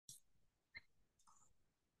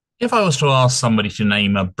If I was to ask somebody to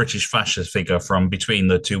name a British fascist figure from between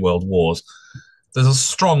the two world wars, there's a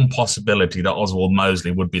strong possibility that Oswald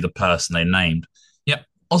Mosley would be the person they named. Yet,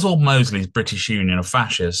 Oswald Mosley's British Union of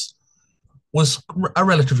Fascists was a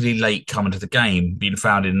relatively late comer to the game, being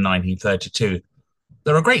founded in 1932.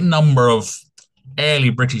 There are a great number of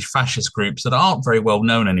early British fascist groups that aren't very well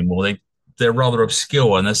known anymore. They're rather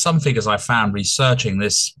obscure, and there's some figures I found researching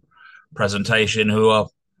this presentation who are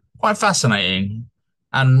quite fascinating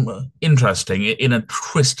and interesting in a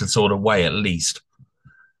twisted sort of way, at least.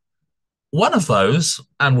 One of those,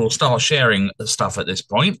 and we'll start sharing stuff at this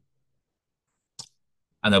point,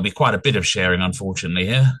 and there'll be quite a bit of sharing, unfortunately,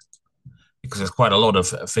 here, because there's quite a lot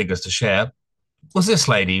of figures to share, was this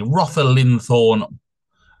lady, Rotha Linthorne.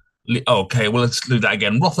 Okay, well, let's do that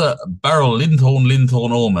again. Rotha Burrell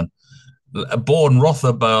Linthorne Orman, born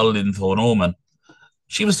Rotha Burrell Linthorne Orman.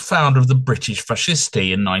 She was the founder of the British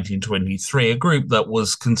Fascisti in 1923, a group that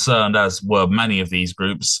was concerned, as were many of these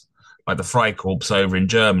groups, like the Freikorps over in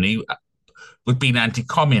Germany, with being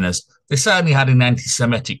anti-communist. They certainly had an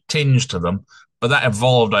anti-Semitic tinge to them, but that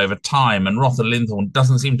evolved over time, and Rotha Linthorne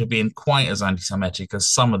doesn't seem to be quite as anti-Semitic as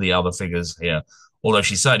some of the other figures here, although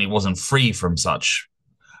she certainly wasn't free from such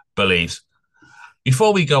beliefs.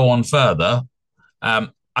 Before we go on further, I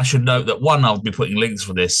should note that one, I'll be putting links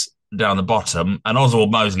for this down the bottom, and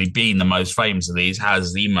Oswald Mosley, being the most famous of these,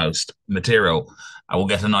 has the most material. I will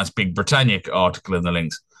get a nice big Britannic article in the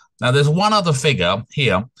links. Now, there's one other figure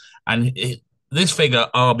here, and this figure,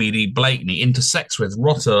 RBD Blakeney, intersects with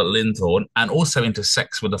Rotha Linthorne and also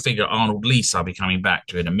intersects with the figure Arnold Leese I'll be coming back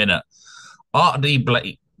to in a minute.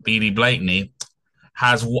 RBD Blakeney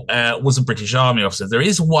was a British Army officer. There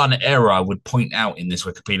is one error I would point out in this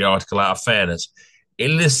Wikipedia article out of fairness. It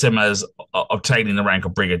lists him as obtaining the rank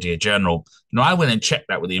of Brigadier General. Now, I went and checked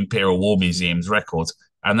that with the Imperial War Museum's records,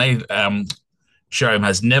 and they show him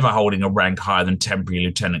as never holding a rank higher than temporary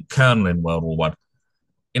lieutenant colonel in World War One.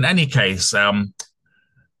 In any case,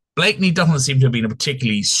 Blakeney doesn't seem to have been a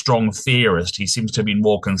particularly strong theorist. He seems to have been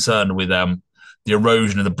more concerned with the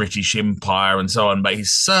erosion of the British Empire and so on, but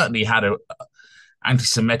he's certainly had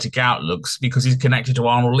anti-Semitic outlooks because he's connected to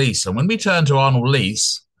Arnold Leese. And when we turn to Arnold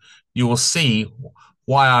Leese, you will see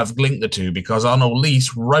why I've linked the two, because Arnold Leese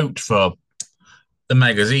wrote for the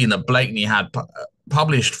magazine that Blakeney had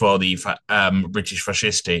published for the British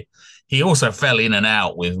Fascisti. He also fell in and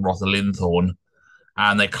out with Rotha Linthorne,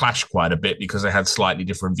 and they clashed quite a bit because they had slightly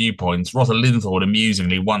different viewpoints. Rotha Linthorne,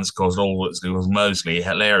 amusingly, once caused Oswald Mosley,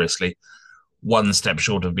 hilariously, one step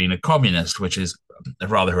short of being a communist, which is a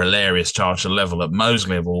rather hilarious charge to level at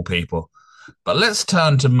Mosley, of all people. But let's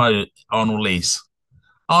turn to Arnold Leese.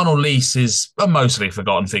 Arnold Leese is a mostly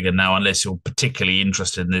forgotten figure now, unless you're particularly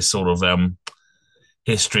interested in this sort of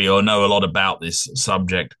history or know a lot about this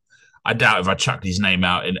subject. I doubt if I chucked his name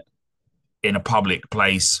out in a public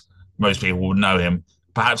place, most people would know him.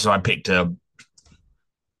 Perhaps if I picked a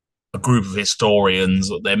group of historians,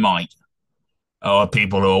 they might, or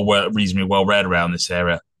people who are reasonably well read around this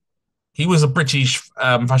area. He was a British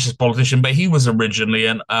fascist politician, but he was originally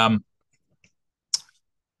a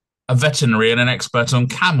veterinary and an expert on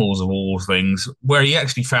camels, of all things, where he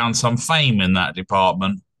actually found some fame in that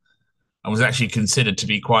department and was actually considered to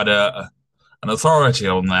be quite an authority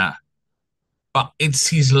on that. But it's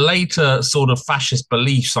his later sort of fascist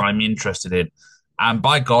beliefs I'm interested in. And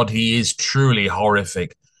by God, he is truly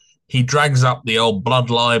horrific. He drags up the old blood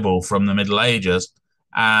libel from the Middle Ages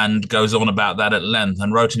and goes on about that at length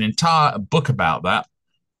and wrote an entire book about that.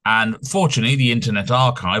 And fortunately, the Internet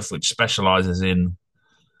Archive, which specializes in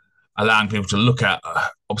allowing people to look at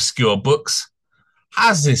obscure books,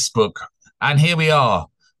 has this book. And here we are,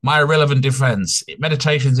 My Irrelevant Defense,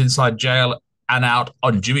 Meditations Inside Jail and Out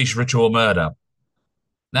on Jewish Ritual Murder.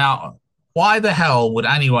 Now, why the hell would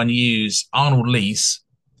anyone use Arnold Leese,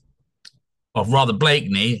 or rather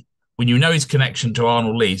Blakeney, when you know his connection to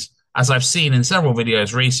Arnold Leese, as I've seen in several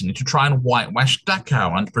videos recently, to try and whitewash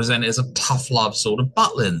Dachau and present it as a tough love sort of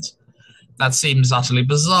Butlins? That seems utterly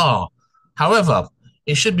bizarre. However,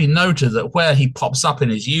 it should be noted that where he pops up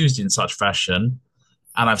and is used in such fashion,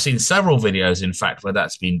 and I've seen several videos, in fact, where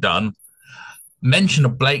that's been done, mention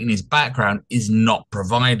of Blakeney's background is not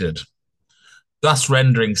provided, thus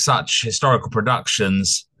rendering such historical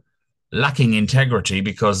productions lacking integrity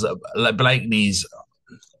because Blakeney's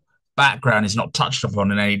background is not touched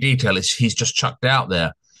upon in any detail. He's just chucked out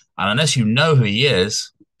there. And unless you know who he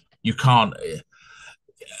is, you can't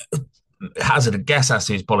hazard a guess as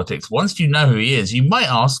to his politics. Once you know who he is, you might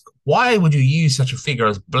ask, why would you use such a figure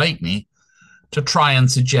as Blakeney to try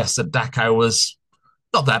and suggest that Dachau was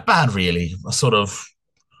not that bad, really, a sort of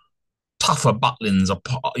tougher Butlins or,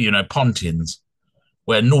 Pontins?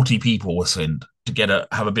 where naughty people were sinned to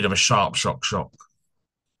have a bit of a sharp shock.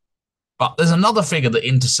 But there's another figure that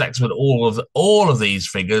intersects with all of these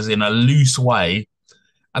figures in a loose way,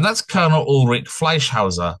 and that's Colonel Ulrich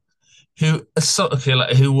Fleischhauser, who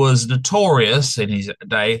was notorious in his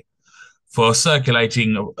day for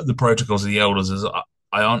circulating the protocols of the elders as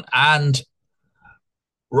Ion and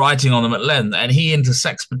writing on them at length. And he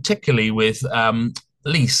intersects particularly with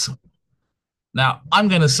Lease. Now, I'm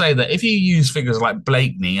going to say that if you use figures like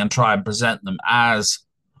Blakeney and try and present them as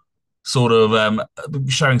sort of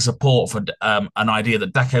showing support for an idea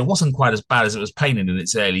that Dachau wasn't quite as bad as it was painted in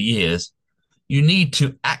its early years, you need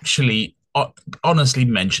to actually honestly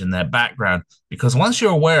mention their background, because once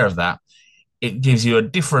you're aware of that, it gives you a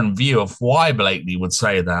different view of why Blakeney would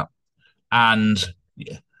say that. And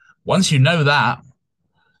once you know that,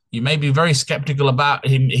 you may be very skeptical about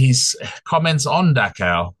his comments on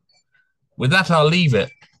Dachau. With that, I'll leave it.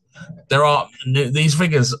 These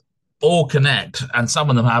figures all connect, and some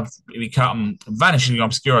of them have become vanishingly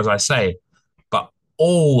obscure, as I say, but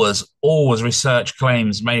always research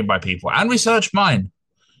claims made by people, and research mine.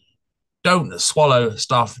 Don't swallow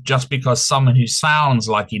stuff just because someone who sounds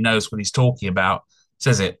like he knows what he's talking about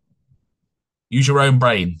says it. Use your own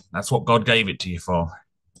brain. That's what God gave it to you for.